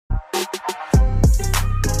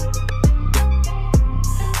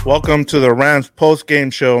Welcome to the Rams post-game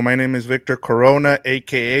show. My name is Victor Corona,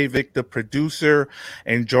 aka Victor Producer,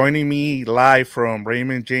 and joining me live from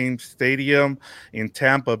Raymond James Stadium in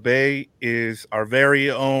Tampa Bay is our very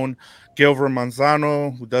own Gilbert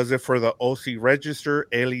Manzano, who does it for the OC Register,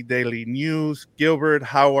 LA Daily News. Gilbert,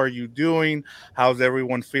 how are you doing? How's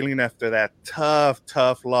everyone feeling after that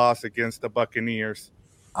tough loss against the Buccaneers?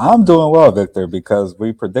 I'm doing well, Victor, because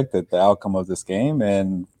we predicted the outcome of this game,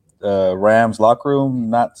 and Rams locker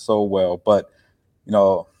room not so well. But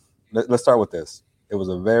let's start with this. It was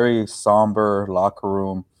a very somber locker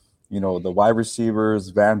room. The wide receivers,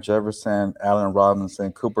 Van Jefferson, Allen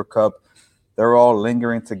Robinson, Cooper Cup, they're all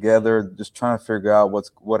lingering together, just trying to figure out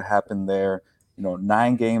what happened there.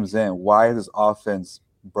 9 games in, why is this offense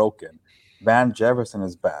broken? Van Jefferson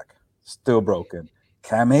is back, still broken.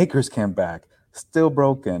 Cam Akers came back, still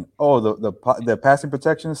broken. Oh, the passing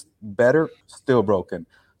protection is better, still broken.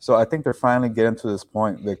 So I think they're finally getting to this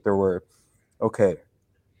point, Victor, where okay,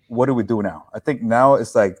 what do we do now? I think now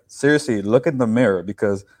it's like seriously look in the mirror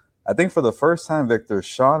because I think for the first time, Victor,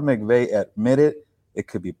 Sean McVay admitted it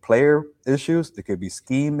could be player issues, it could be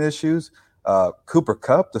scheme issues. Cooper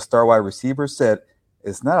Cup, the star wide receiver, said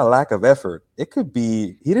it's not a lack of effort. It could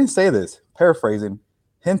be, he didn't say this, paraphrasing,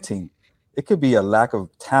 hinting, it could be a lack of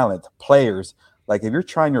talent, players. Like if you're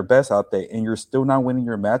trying your best out there and you're still not winning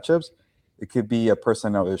your matchups, it could be a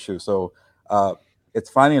personnel issue. So it's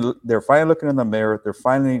finally they're finally looking in the mirror. They're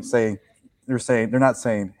finally saying they're not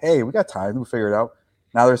saying, "Hey, we got time. We'll figure it out."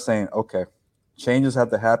 Now they're saying, "Okay, changes have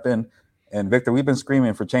to happen." And Victor, we've been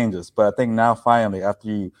screaming for changes, but I think now finally, after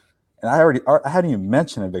you and I hadn't even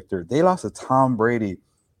mentioned it, Victor. They lost to Tom Brady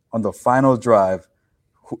on the final drive.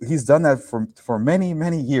 He's done that for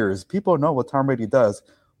many years. People know what Tom Brady does.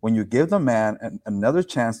 When you give the man another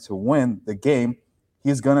chance to win the game,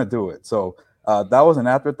 he's gonna do it. So that was an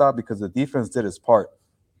afterthought because the defense did its part.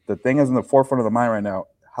 The thing is in the forefront of the mind right now.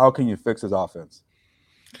 How can you fix his offense?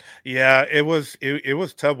 Yeah, it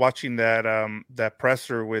was tough watching that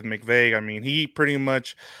presser with McVay. I mean, he pretty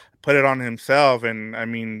much put it on himself, and I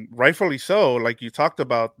mean, rightfully so. Like you talked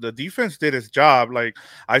about, the defense did its job. Like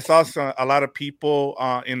I saw a lot of people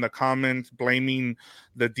in the comments blaming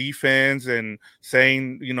the defense and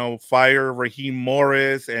saying, fire Raheem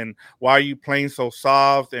Morris and why are you playing so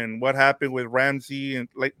soft and what happened with Ramsey and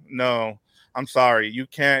like no. I'm sorry, you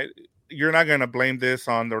can't. You're not gonna blame this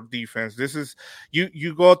on the defense. This is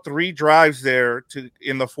you go 3 drives there to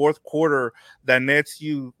in the fourth quarter that nets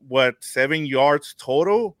you what 7 yards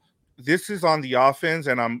total. This is on the offense,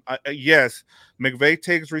 and yes, McVay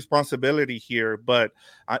takes responsibility here, but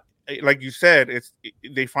like you said,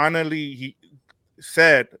 they finally he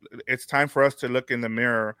said it's time for us to look in the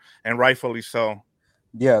mirror, and rightfully so.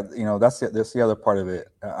 Yeah, that's the other part of it.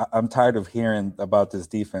 I'm tired of hearing about this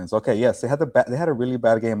defense. Okay, yes, they had a really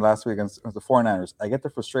bad game last week against the 49ers. I get the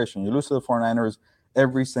frustration. You lose to the 49ers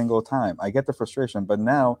every single time. I get the frustration, but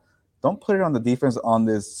now don't put it on the defense on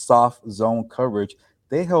this soft zone coverage.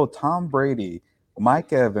 They held Tom Brady,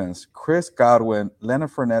 Mike Evans, Chris Godwin,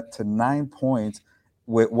 Leonard Fournette to 9 points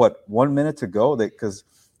with what 1 minute to go. Because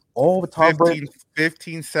all Tom Brady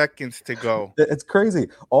 15 seconds to go. it's crazy.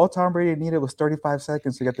 All Tom Brady needed was 35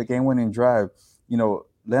 seconds to get the game-winning drive.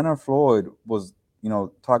 Leonard Floyd was,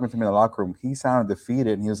 talking to me in the locker room. He sounded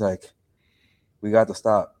defeated, and he was like, "We got to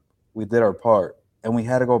stop. We did our part, and we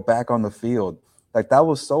had to go back on the field." Like that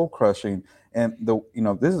was so crushing. And I'm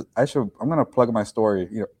gonna plug my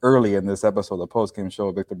story, early in this episode of the post game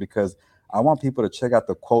show, Victor, because I want people to check out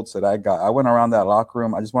the quotes that I got. I went around that locker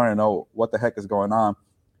room. I just wanted to know what the heck is going on.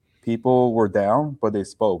 People were down, but they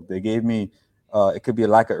spoke. They gave me, it could be a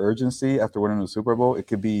lack of urgency after winning the Super Bowl. It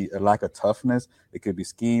could be a lack of toughness. It could be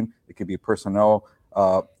scheme. It could be personnel,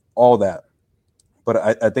 all that.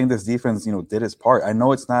 But I think this defense, did its part. I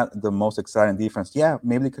know it's not the most exciting defense. Yeah,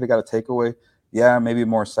 maybe they could have got a takeaway. Yeah, maybe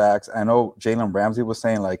more sacks. I know Jalen Ramsey was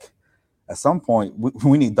saying, like, at some point,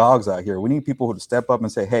 we need dogs out here. We need people who step up and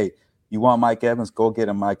say, hey, you want Mike Evans? Go get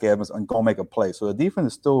him, Mike Evans, and go make a play. So the defense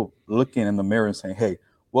is still looking in the mirror and saying, hey,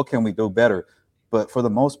 what can we do better? But for the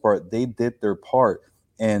most part, they did their part.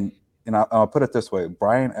 And I'll put it this way: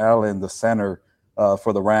 Brian Allen, the center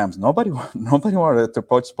for the Rams, nobody wanted to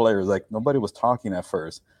approach players. Like nobody was talking at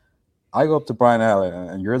first. I go up to Brian Allen,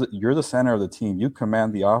 and you're the center of the team. You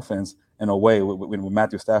command the offense in a way with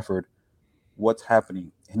Matthew Stafford. What's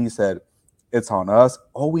happening? And he said, it's on us.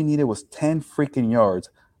 All we needed was 10 freaking yards,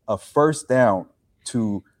 a first down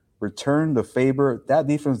to return the favor. That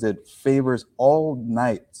defense did favors all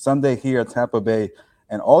night, Sunday here at Tampa Bay.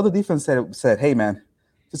 And all the defense said, hey, man,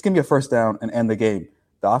 just give me a first down and end the game.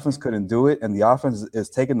 The offense couldn't do it, and the offense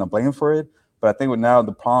is taking the blame for it. But I think now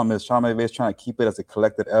the problem is Sean McVay is trying to keep it as a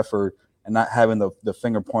collected effort and not having the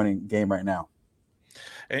finger pointing game right now.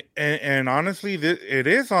 And honestly, it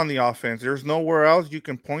is on the offense. There's nowhere else you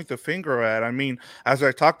can point the finger at. I mean, as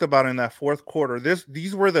I talked about in that fourth quarter,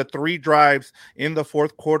 these were the three drives in the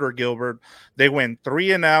fourth quarter, Gilbert. They went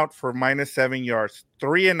 3 and out for -7 yards,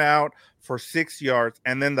 3 and out for 6 yards,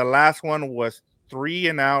 and then the last one was 3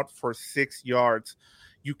 and out for 6 yards.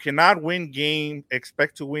 You cannot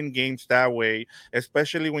expect to win games that way,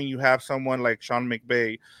 especially when you have someone like Sean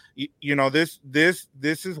McVay.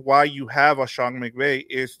 This is why you have a Sean McVay,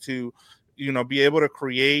 is to be able to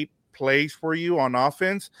create plays for you on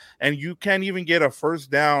offense, and you can't even get a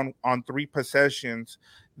first down on 3 possessions.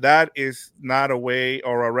 That is not a way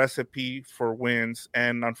or a recipe for wins.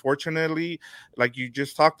 And unfortunately, like you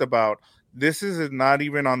just talked about, this is not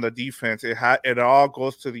even on the defense. It all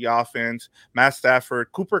goes to the offense. Matt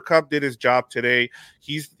Stafford, Cooper Kupp did his job today.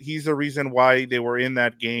 He's the reason why they were in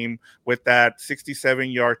that game with that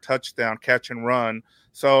 67-yard touchdown catch and run.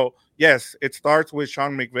 So yes, it starts with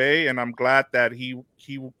Sean McVay, and I'm glad that he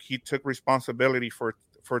took responsibility for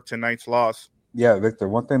tonight's loss. Yeah, Victor.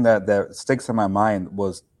 One thing that sticks in my mind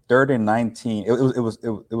was 3rd and 19. It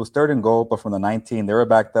was 3rd and goal, but from the 19, they were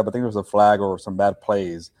backed up. I think there was a flag or some bad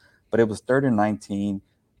plays, but it was 3rd and 19,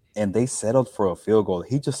 and they settled for a field goal.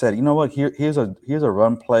 He just said, "You know what? Here's a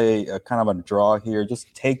run play, a kind of a draw here. Just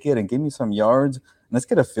take it and give me some yards, and let's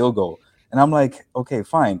get a field goal." And I'm like, okay,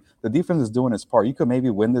 fine. The defense is doing its part. You could maybe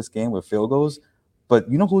win this game with field goals, but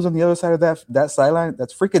you know who's on the other side of that sideline?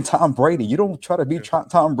 That's freaking Tom Brady. You don't try to beat Yes.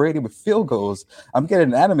 Tom Brady with field goals. I'm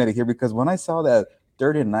getting animated here because when I saw that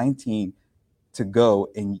 3rd and 19 to go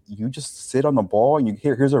and you just sit on the ball and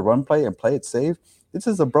here's a run play and play it safe. This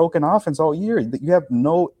is a broken offense all year.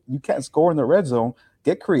 You can't score in the red zone.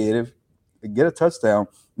 Get creative, get a touchdown.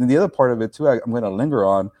 And then the other part of it too, I'm going to linger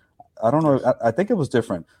on. I don't know. Yes. I think it was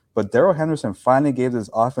different, but Darrell Henderson finally gave this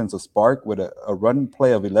offense a spark with a run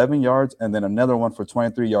play of 11 yards and then another one for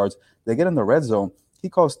 23 yards. They get in the red zone. He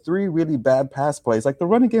calls three really bad pass plays. Like the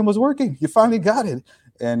running game was working. You finally got it,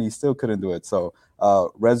 and he still couldn't do it. So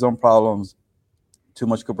red zone problems, too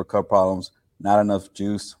much Cooper Cup problems, not enough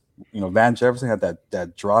juice. Van Jefferson had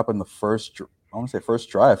that drop in the I want to say first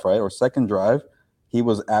drive, right, or second drive. He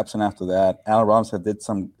was absent after that. Allen Robinson did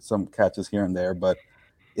some catches here and there, but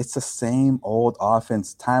it's the same old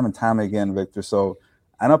offense time and time again, Victor. So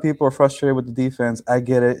I know people are frustrated with the defense. I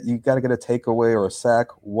get it. You got to get a takeaway or a sack,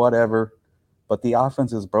 whatever. But the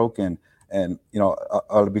offense is broken. And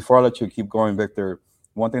before I let you keep going, Victor,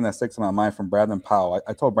 one thing that sticks in my mind from Brandon Powell.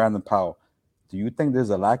 I told Brandon Powell, do you think there's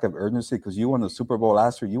a lack of urgency because you won the Super Bowl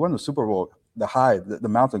last year? You won the Super Bowl, the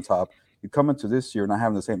mountaintop. You come into this year not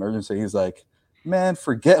having the same urgency. He's like, man,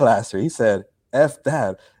 forget last year. He said, F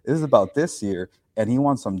that. This is about this year, and he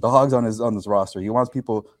wants some dogs on his roster. He wants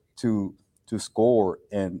people to score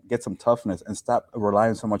and get some toughness and stop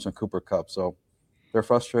relying so much on Cooper Cup. So they're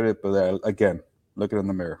frustrated, but again, look it in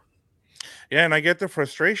the mirror. Yeah, and I get the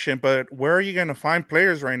frustration, but where are you going to find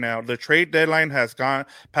players right now? The trade deadline has gone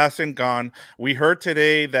past and gone. We heard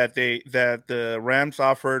today that the Rams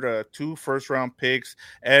offered two first round picks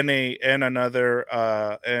and another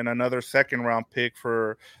second round pick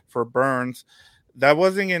for Burns. That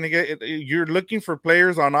wasn't going to get. You're looking for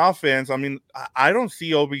players on offense. I mean, I don't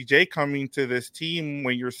see OBJ coming to this team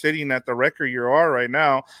when you're sitting at the record you are right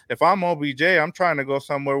now. If I'm OBJ, I'm trying to go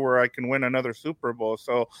somewhere where I can win another Super Bowl.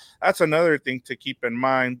 So that's another thing to keep in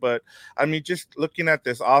mind. But I mean, just looking at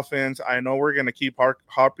this offense, I know we're going to keep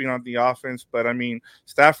harping on the offense, but I mean,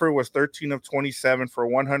 Stafford was 13 of 27 for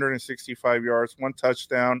 165 yards, one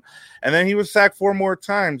touchdown, and then he was sacked 4 more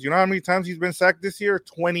times. You know how many times he's been sacked this year?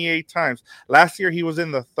 28 times. Last year he was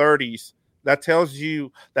in the 30s. That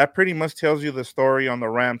pretty much tells you the story on the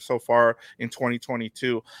Rams so far in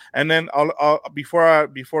 2022. And then before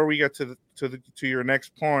we get to your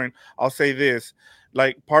next point, I'll say this: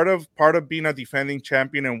 like part of being a defending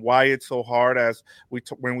champion and why it's so hard, as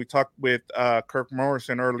when we talked with Kirk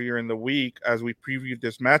Morrison earlier in the week as we previewed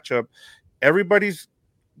this matchup, everybody's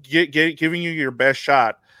giving you your best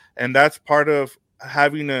shot, and that's part of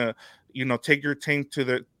having to take your game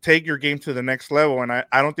to the next level. And I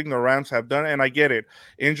don't think the Rams have done it. And I get it,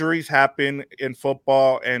 injuries happen in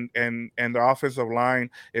football, and the offensive line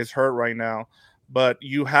is hurt right now, but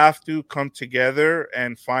you have to come together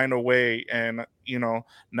and find a way. And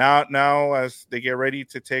now as they get ready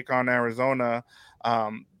to take on Arizona,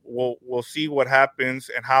 we'll see what happens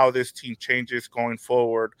and how this team changes going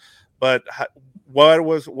forward. But what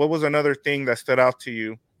was another thing that stood out to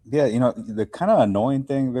you? Yeah, the kind of annoying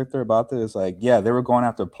thing, Victor, about this is like, yeah, they were going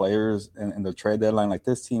after players in the trade deadline. Like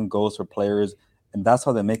this team goes for players and that's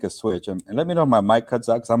how they make a switch. And let me know if my mic cuts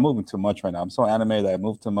out because I'm moving too much right now. I'm so animated that I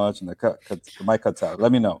move too much and the mic cuts out.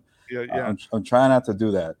 Let me know. Yeah, yeah, I'm trying not to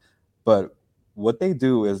do that. But what they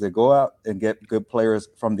do is they go out and get good players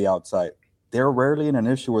from the outside. They're rarely in an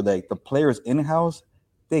issue where the players in house,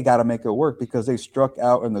 they got to make it work because they struck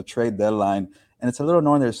out in the trade deadline. And it's a little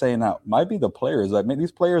annoying they're saying now, might be the players. Like,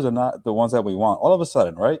 these players are not the ones that we want all of a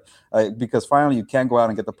sudden, right? Because finally you can't go out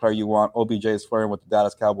and get the player you want. OBJ is flirting with the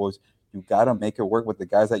Dallas Cowboys. You got to make it work with the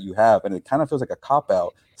guys that you have. And it kind of feels like a cop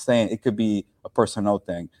out saying it could be a personnel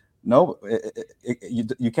thing. No,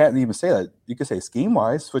 you can't even say that. You could say scheme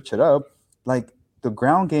wise, switch it up. Like, the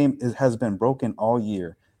ground game has been broken all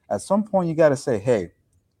year. At some point, you got to say, hey,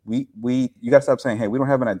 we you got to stop saying, hey, we don't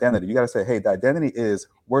have an identity. You got to say, hey, the identity is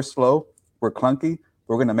we're slow, we're clunky,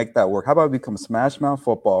 we're going to make that work. How about we become smash mouth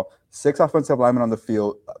football, 6 offensive linemen on the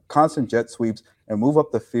field, constant jet sweeps, and move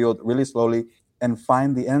up the field really slowly and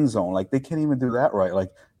find the end zone? Like, they can't even do that right. Like,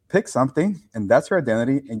 pick something, and that's your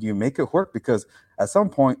identity, and you make it work because at some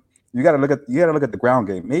point you got to look at the ground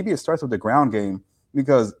game. Maybe it starts with the ground game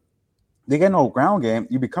because they get no ground game,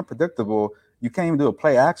 you become predictable. You can't even do a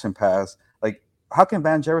play action pass. Like, how can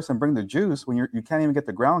Van Jefferson bring the juice when you can't even get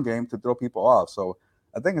the ground game to throw people off? So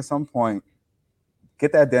I think at some point,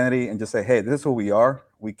 get the identity and just say, hey, this is who we are.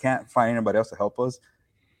 We can't find anybody else to help us.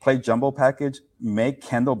 Play jumbo package, make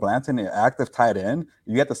Kendall Blanton an active tight end.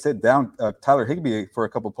 You have to sit down Tyler Higbee for a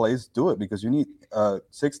couple plays, do it because you need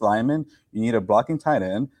 6 linemen, you need a blocking tight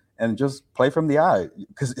end, and just play from the eye.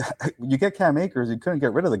 Because you get Cam Akers, you couldn't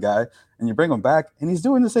get rid of the guy, and you bring him back, and he's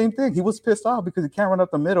doing the same thing. He was pissed off because he can't run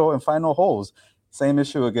up the middle and find no holes. Same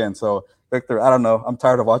issue again. So, Victor, I don't know. I'm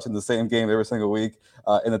tired of watching the same game every single week.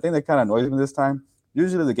 And the thing that kind of annoys me this time,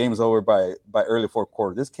 usually the game is over by early fourth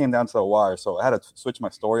quarter. This came down to the wire, so I had to switch my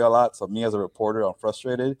story a lot. So me as a reporter, I'm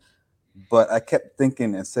frustrated, but I kept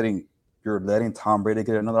thinking and saying, "You're letting Tom Brady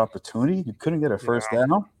get another opportunity. You couldn't get a yeah. first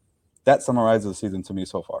down." That summarizes the season to me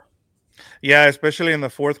so far. Yeah, especially in the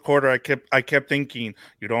fourth quarter, I kept thinking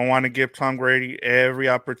you don't want to give Tom Brady every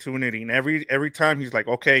opportunity, and every time he's like,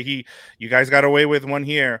 okay, you guys got away with one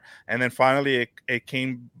here, and then finally it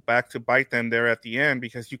came back to bite them there at the end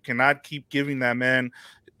because you cannot keep giving that man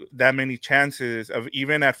that many chances of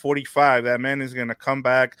even at 45 that man is going to come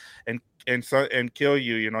back and kill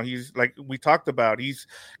you. He's like we talked about, he's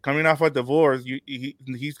coming off a divorce.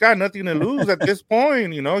 He's got nothing to lose at this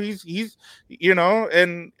point. He's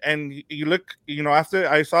and you look, after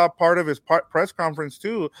I saw part of his press conference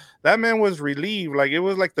too, that man was relieved. Like, it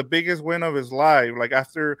was like the biggest win of his life. Like,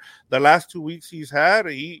 after the last 2 weeks he's had,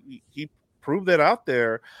 he proved it out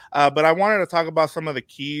there. But I wanted to talk about some of the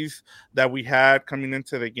keys that we had coming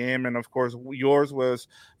into the game, and of course, yours was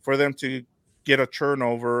for them to get a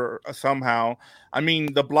turnover somehow. I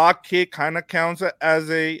mean, the block kick kind of counts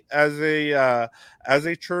as a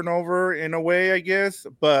turnover in a way, I guess.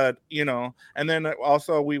 But and then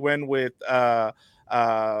also we went with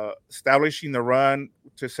establishing the run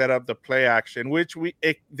to set up the play action, which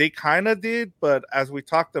they kind of did. But as we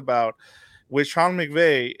talked about, with Sean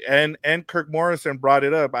McVay and Kirk Morrison brought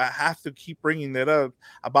it up. I have to keep bringing it up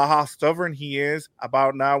about how stubborn he is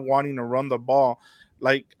about not wanting to run the ball.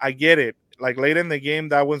 Like, I get it. Like, late in the game,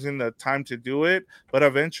 that wasn't the time to do it. But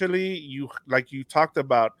eventually, like you talked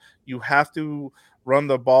about, you have to run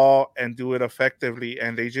the ball and do it effectively.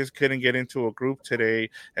 And they just couldn't get into a group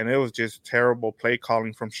today. And it was just terrible play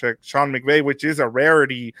calling from Sean McVay, which is a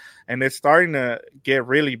rarity. And it's starting to get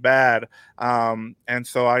really bad. And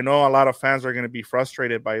so I know a lot of fans are going to be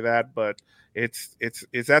frustrated by that. But it's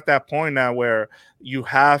at that point now where you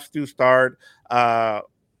have to start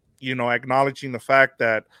acknowledging the fact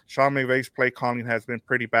that Sean McVay's play calling has been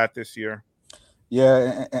pretty bad this year.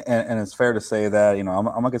 Yeah, and it's fair to say that I'm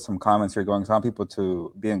gonna get some comments here going. Some people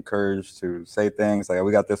to be encouraged to say things like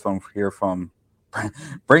we got this one here from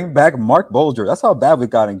bring back Mark Bolger. That's how bad we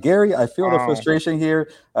got. And Gary, I feel the Oh, frustration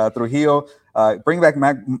here. Trujillo, bring back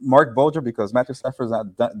Mark Bolger because Matthew Stafford's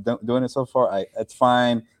not doing it so far. It's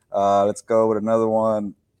fine. Let's go with another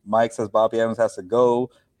one. Mike says Bobby Evans has to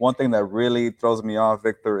go. One thing that really throws me off,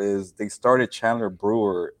 Victor, is they started Chandler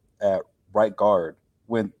Brewer at right guard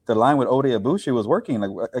when the line with Ode Abushi was working.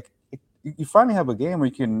 Like you finally have a game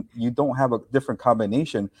where you don't have a different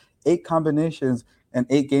combination. 8 combinations and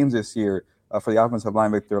 8 games this year for the offensive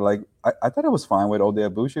line, Victor. Like I thought it was fine with Ode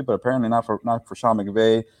Abushi, but apparently not for Sean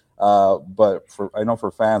McVay. But I know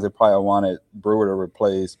for fans, they probably wanted Brewer to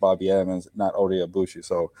replace Bobby Evans, not Ode Abushi.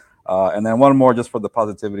 So and then one more just for the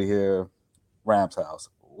positivity here, Rams house.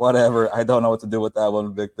 Whatever. I don't know what to do with that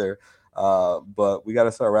one, Victor. But we got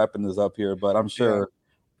to start wrapping this up here. But I'm yeah. sure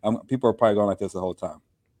people are probably going like this the whole time.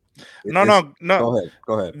 No, It's no, no. go ahead,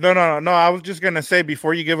 go ahead. No. I was just gonna say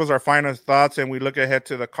before you give us our final thoughts and we look ahead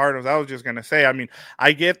to the Cardinals. I was just gonna say. I mean,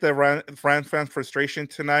 I get the Rams fans' frustration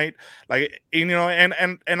tonight. Like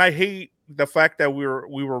and I hate the fact that we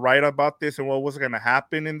were right about this and what was gonna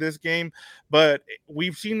happen in this game. But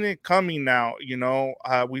we've seen it coming now.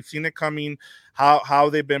 We've seen it coming. How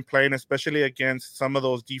they've been playing, especially against some of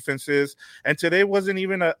those defenses. And today wasn't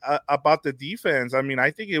even about the defense. I mean, I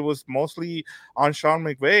think it was mostly on Sean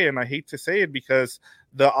McVay, and I hate to say it because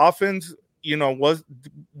the offense,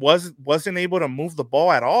 wasn't able to move the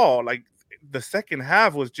ball at all. Like the second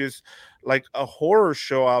half was just like a horror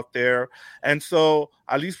show out there. And so,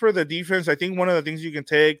 at least for the defense, I think one of the things you can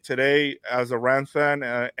take today as a Rams fan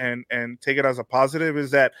and take it as a positive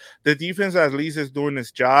is that the defense at least is doing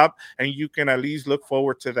its job, and you can at least look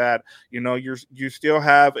forward to that. You still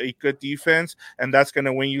have a good defense, and that's going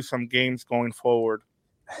to win you some games going forward.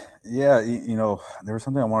 Yeah, there was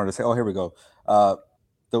something I wanted to say. Oh, here we go. Uh,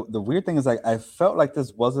 the weird thing is, like, I felt like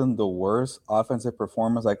this wasn't the worst offensive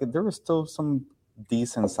performance. Like, there was still some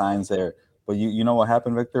decent signs there. But you know what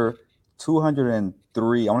happened, Victor?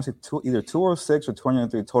 203. I want to say either 206 or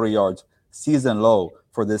 203 total yards, season low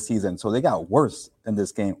for this season. So they got worse in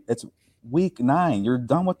this game. It's week 9. You're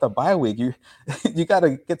done with the bye week. You got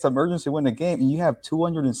to get some urgency to win the game, and you have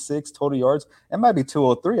 206 total yards. It might be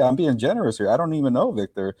 203. I'm being generous here. I don't even know,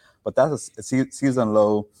 Victor, but that's a season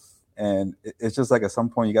low. And it's just like at some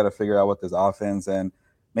point you got to figure out what this offense, and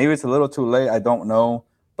maybe it's a little too late. I don't know,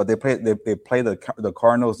 but they play the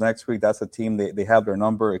Cardinals next week. That's a team they have their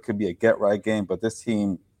number. It could be a get right game, but this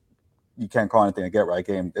team, you can't call anything a get right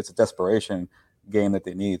game. It's a desperation game that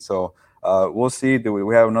they need. So we'll see. Do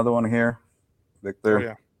we have another one here, Oh Victor?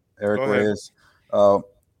 yeah, Eric go ahead. Reyes. Uh,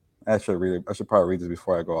 I should read it. I should probably read this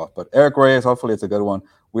before I go off. But Eric Reyes, hopefully it's a good one.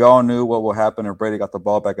 We all knew what will happen if Brady got the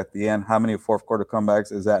ball back at the end. How many fourth quarter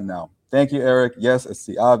comebacks is that now? Thank you, Eric. Yes, it's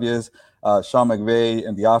the obvious. Sean McVay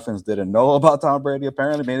and the offense didn't know about Tom Brady,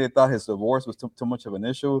 apparently. Maybe they thought his divorce was too much of an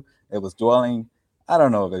issue. It was dwelling. I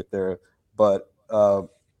don't know, Victor. But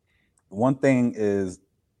one thing is,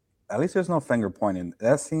 at least there's no finger pointing.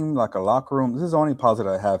 That seemed like a locker room. This is the only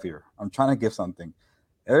positive I have here. I'm trying to give something.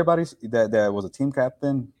 Everybody that was a team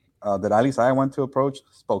captain that at least I went to approach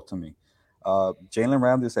spoke to me. Jalen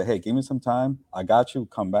Ramsey said, "Hey, give me some time. I got you.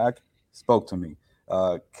 Come back." Spoke to me.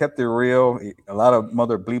 Kept it real. A lot of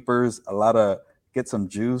mother bleepers. A lot of get some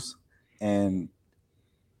juice, and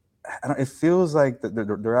it feels like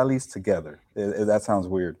they're at least together. That sounds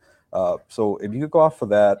weird. So if you could go off of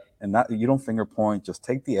that and not you don't finger point, just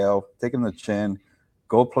take the L, take it in the chin,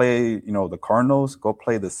 go play. The Cardinals, go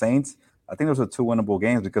play the Saints. I think those are 2 winnable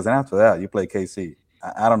games because then after that you play KC.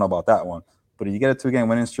 I don't know about that one, but if you get a 2 game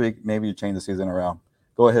winning streak, maybe you change the season around.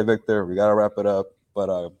 Go ahead, Victor. We gotta wrap it up,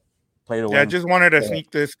 but play to Yeah, I win. just wanted to sneak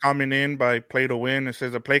this comment in by play to win. It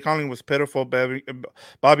says the play calling was pitiful.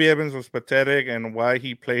 Bobby Evans was pathetic, and why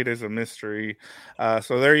he played is a mystery.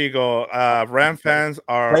 So there you go. Ram fans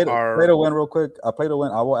Play are to win real quick. I play to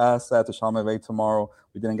win. I will ask that to Sean McVay tomorrow.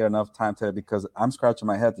 We didn't get enough time today because I'm scratching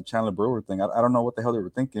my head the Chandler Brewer thing. I don't know what the hell they were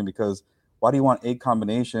thinking because why do you want 8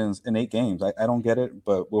 combinations in 8 games? I don't get it,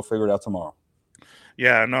 but we'll figure it out tomorrow.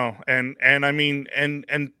 Yeah, no, and I mean, and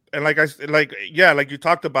like yeah, like you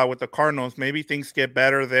talked about with the Cardinals, maybe things get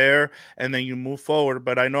better there, and then you move forward.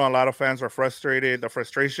 But I know a lot of fans are frustrated. The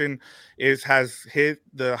frustration has hit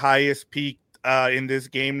the highest peak in this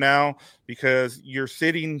game now because you're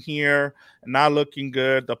sitting here not looking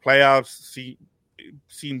good. The playoffs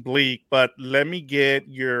seem bleak, but let me get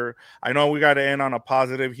your. I know we got to end on a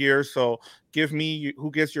positive here, so give me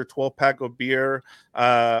who gets your 12-pack of beer.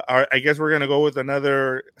 I guess we're gonna go with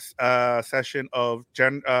another session of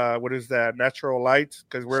what is that, natural lights,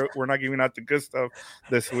 because we're not giving out the good stuff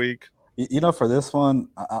this week. For this one,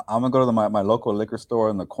 I'm gonna go to my local liquor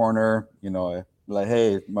store in the corner. Like,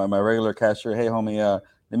 hey, my regular cashier, hey, homie,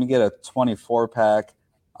 let me get a 24 pack.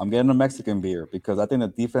 I'm getting a Mexican beer because I think the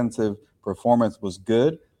defensive performance was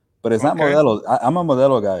good, but it's not Okay. Modelo. I'm a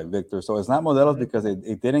Modelo guy, Victor. So it's not Modelo's Mhm. because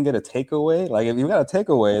it didn't get a takeaway. Like if you got a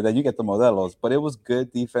takeaway, then you get the Modelos. But it was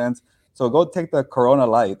good defense. So go take the Corona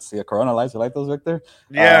Lights. Yeah, Corona Lights. You like those, Victor?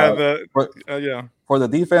 Yeah, For yeah. for the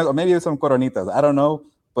defense, or maybe some Coronitas. I don't know,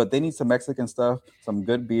 but they need some Mexican stuff, some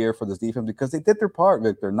good beer for this defense because they did their part,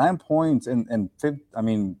 Victor. 9 points in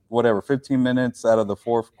whatever, 15 minutes out of the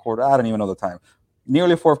fourth quarter. I don't even know the time.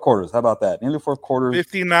 Nearly fourth quarters. How about that? Nearly fourth quarters.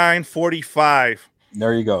 59-45.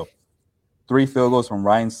 There you go. 3 field goals from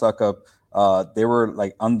Ryan Suckup. They were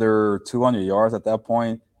like under 200 yards at that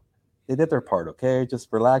point. They did their part, okay? Just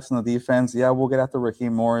relax on the defense. Yeah, we'll get after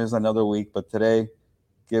Raheem Morris another week, but today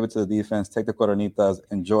give it to the defense, take the Coronitas,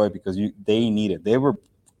 enjoy because they need it. They were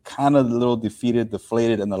kind of a little defeated,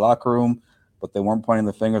 deflated in the locker room, but they weren't pointing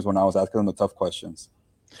the fingers when I was asking them the tough questions.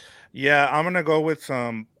 Yeah, I'm gonna go with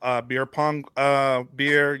some beer pong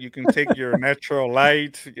beer. You can take your natural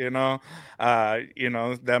light,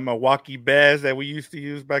 that Milwaukee Bears that we used to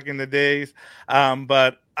use back in the days.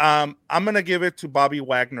 But I'm gonna give it to Bobby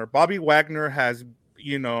Wagner. Bobby Wagner has,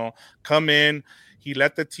 you know, come in. He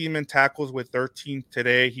led the team in tackles with 13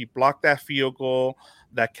 today. He blocked that field goal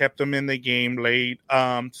that kept him in the game late.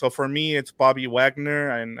 So for me, it's Bobby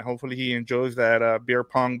Wagner, and hopefully he enjoys that beer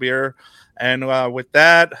pong beer. And with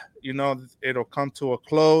that, it'll come to a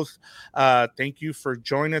close. Thank you for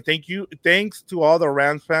joining. Thanks to all the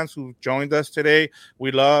Rams fans who joined us today.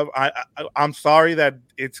 We love. I'm sorry that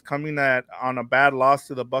it's coming at on a bad loss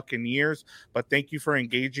to the Buccaneers, but thank you for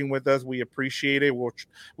engaging with us. We appreciate it.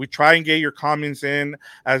 We try and get your comments in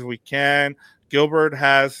as we can. Gilbert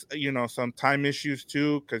has some time issues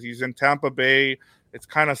too because he's in Tampa Bay. It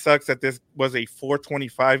kind of sucks that this was a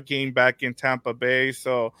 4:25 game back in Tampa Bay,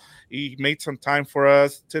 so he made some time for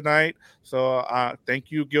us tonight. So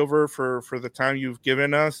thank you, Gilbert, for the time you've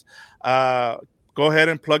given us. Go ahead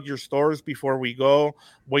and plug your stores before we go.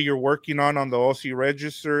 What you're working on the OC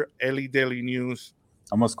Register, Ellie Daily News.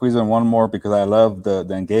 I'm gonna squeeze in one more because I love the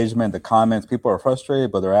engagement, the comments. People are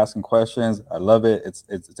frustrated, but they're asking questions. I love it.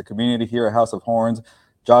 It's a community here at House of Horns.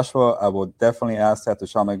 Joshua, I will definitely ask that to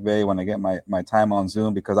Sean McVay when I get my time on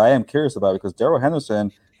Zoom because I am curious about it because Daryl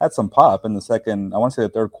Henderson had some pop in the second, I want to say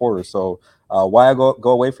the third quarter. So why I go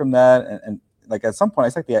away from that and like at some point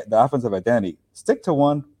it's like the offensive identity. Stick to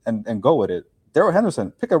one and go with it. Daryl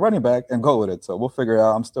Henderson, pick a running back and go with it. So we'll figure it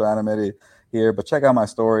out. I'm still animated here, but check out my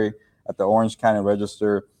story at the Orange County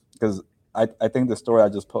Register because I think the story I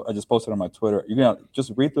just posted on my Twitter. You can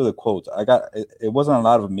just read through the quotes. It wasn't a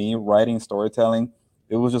lot of me writing storytelling.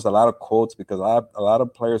 It was just a lot of quotes because a lot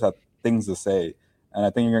of players had things to say, and I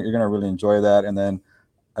think you're gonna really enjoy that. And then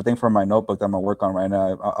I think for my notebook that I'm gonna work on right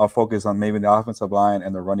now, I'll focus on maybe the offensive line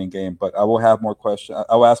and the running game. But I will have more questions.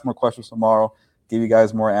 I will ask more questions tomorrow. Give you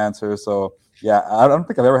guys more answers. So yeah, I don't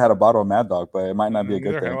think I've ever had a bottle of Mad Dog, but it might not be a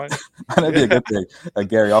good Neither have thing. I. Might not be a Yeah. good thing,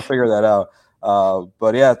 Gary. I'll figure that out.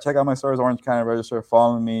 But yeah, check out my stories, Orange County Register.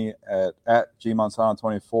 Follow me at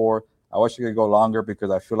gmonsano24. I wish you could go longer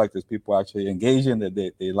because I feel like there's people actually engaging that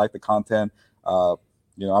they like the content. I'm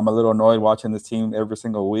a little annoyed watching this team every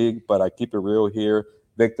single week, but I keep it real here.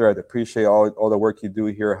 Victor, I appreciate all the work you do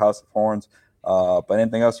here at House of Horns. But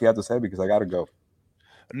anything else you have to say because I got to go.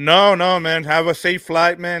 No, no, man. Have a safe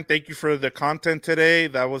flight, man. Thank you for the content today.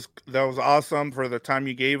 That was awesome for the time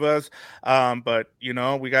you gave us. But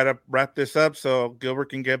we gotta wrap this up so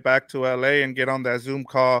Gilbert can get back to LA and get on that Zoom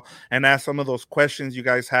call and ask some of those questions you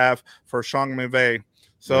guys have for Sean McVay. There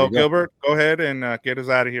So you go. Gilbert, go ahead and get us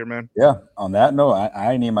out of here, man. Yeah, on that note,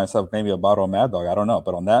 I need myself maybe a bottle of Mad Dog. I don't know.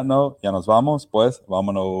 But on that note, ya nos vamos, pues,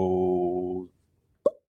 vámonos.